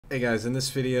Hey guys, in this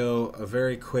video, a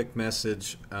very quick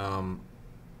message, and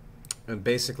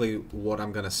basically what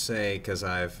I'm going to say, because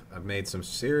I've made some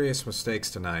serious mistakes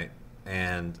tonight,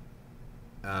 and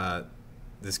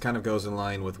this kind of goes in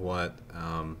line with what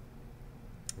I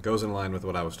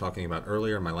was talking about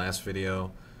earlier in my last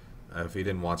video. If you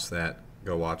didn't watch that,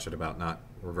 go watch it, about not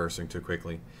reversing too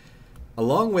quickly.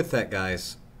 Along with that,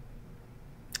 guys,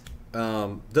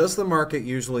 does the market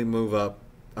usually move up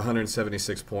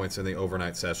 176 points in the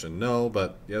overnight session? No,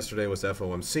 but yesterday was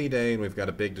FOMC day, and we've got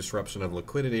a big disruption of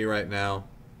liquidity right now.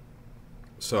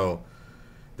 So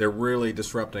they're really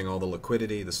disrupting all the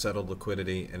liquidity, the settled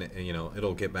liquidity, and you know,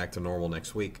 it'll get back to normal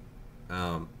next week.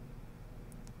 Not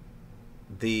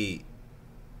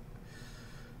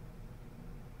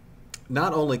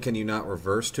only can you not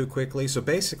reverse too quickly, so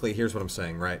basically here's what I'm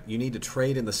saying, right? You need to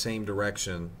trade in the same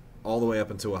direction all the way up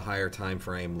into a higher time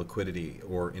frame liquidity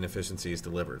or inefficiency is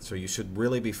delivered. So you should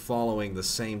really be following the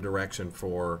same direction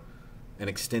for an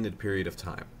extended period of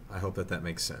time. I hope that that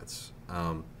makes sense.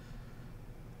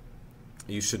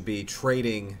 You should be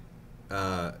trading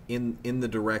in the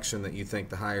direction that you think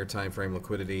the higher time frame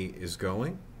liquidity is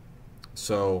going.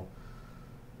 So,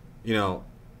 you know,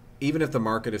 even if the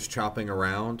market is chopping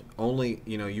around,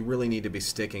 you really need to be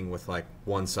sticking with like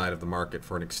one side of the market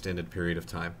for an extended period of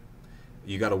time.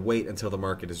 You got to wait until the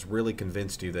market has really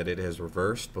convinced you that it has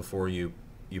reversed before you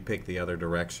pick the other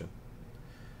direction.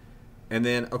 And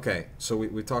then, okay, so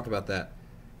we talked about that.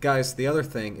 Guys, the other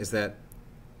thing is that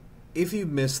if you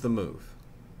miss the move,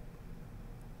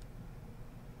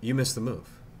 you miss the move.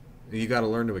 You got to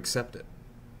learn to accept it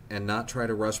and not try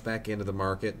to rush back into the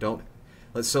market.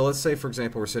 Let's say, for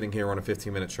example, we're sitting here on a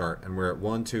 15-minute chart, and we're at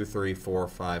 1, 2, 3, 4,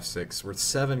 5, 6. We're at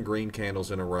 7 green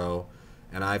candles in a row,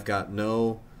 and I've got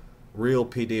no real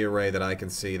PD array that I can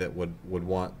see that would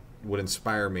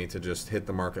inspire me to just hit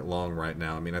the market long right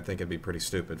now. I mean, I think it'd be pretty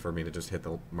stupid for me to just hit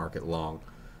the market long,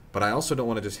 but I also don't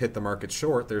want to just hit the market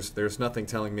short. There's nothing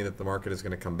telling me that the market is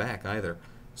going to come back either.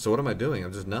 So what am I doing?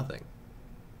 I'm just nothing.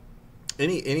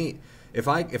 If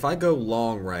I go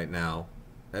long right now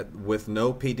with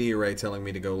no PD array telling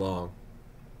me to go long,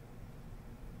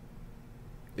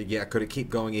 yeah, could it keep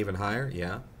going even higher?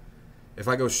 Yeah. If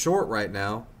I go short right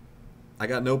now, I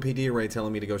got no PD array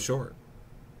telling me to go short.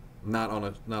 Not on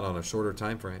a shorter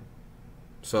time frame.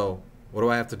 So what do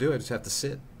I have to do? I just have to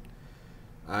sit.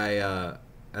 And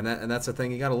that's the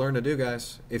thing you got to learn to do,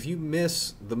 guys. If you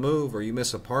miss the move, or you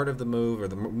miss a part of the move, or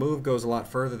the move goes a lot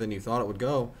further than you thought it would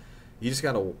go, you just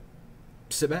got to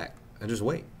sit back and just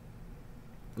wait.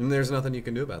 And there's nothing you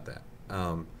can do about that.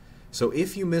 So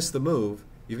if you miss the move,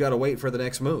 you've got to wait for the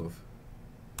next move.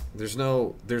 There's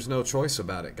no choice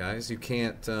about it, guys. You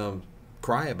can't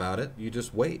cry about it. You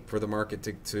just wait for the market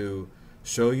to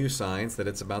show you signs that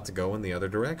it's about to go in the other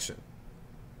direction,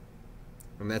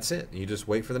 and that's it. You just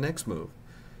wait for the next move.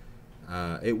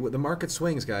 The market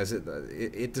swings, guys.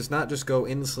 It does not just go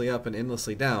endlessly up and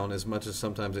endlessly down, as much as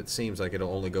sometimes it seems like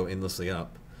it'll only go endlessly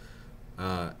up.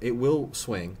 It will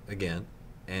swing again,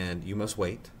 and you must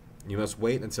wait. You must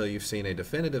wait until you've seen a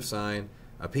definitive sign,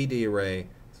 a PD array,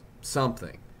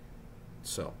 something.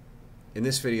 So in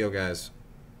this video, guys,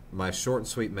 my short and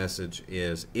sweet message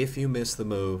is, if you miss the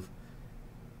move,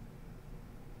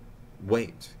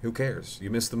 wait. Who cares? You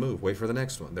missed the move. Wait for the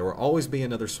next one. There will always be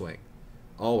another swing.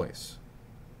 Always.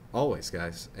 Always,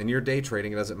 guys. And you're day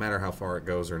trading. It doesn't matter how far it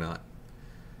goes or not.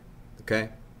 Okay?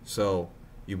 So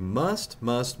you must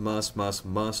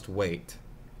wait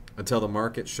until the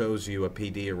market shows you a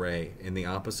PD array in the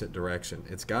opposite direction.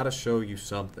 It's got to show you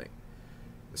something.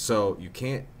 So you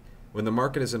can't. When the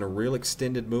market is in a real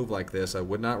extended move like this, I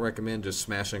would not recommend just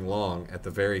smashing long at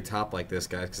the very top like this,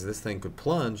 guys, because this thing could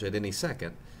plunge at any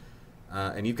second.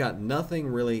 And you've got nothing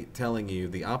really telling you.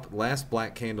 The last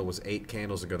black candle was 8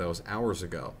 candles ago. That was hours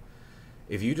ago.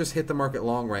 If you just hit the market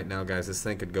long right now, guys, this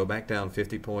thing could go back down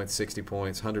 50 points, 60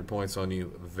 points, 100 points on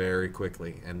you very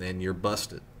quickly, and then you're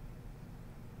busted.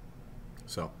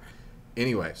 So,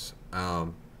 anyways,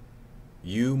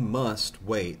 you must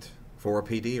wait for a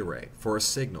PD array, for a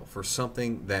signal, for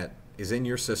something that is in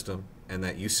your system and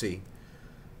that you see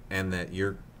and that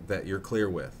you're clear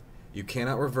with. You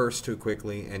cannot reverse too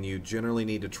quickly, and you generally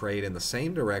need to trade in the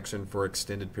same direction for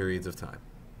extended periods of time.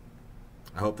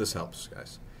 I hope this helps,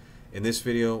 guys. In this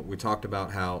video, we talked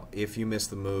about how if you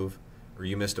missed the move, or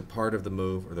you missed a part of the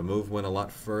move, or the move went a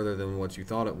lot further than what you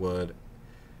thought it would,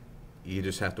 you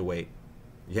just have to wait.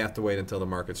 You have to wait until the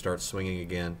market starts swinging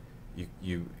again.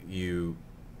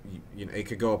 It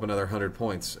could go up another 100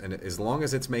 points, and as long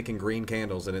as it's making green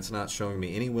candles and it's not showing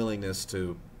me any willingness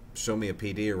to show me a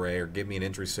PD array or give me an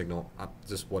entry signal,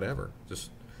 just whatever. Just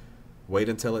wait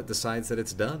until it decides that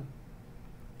it's done.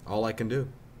 all I can do.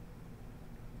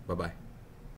 Bye-bye.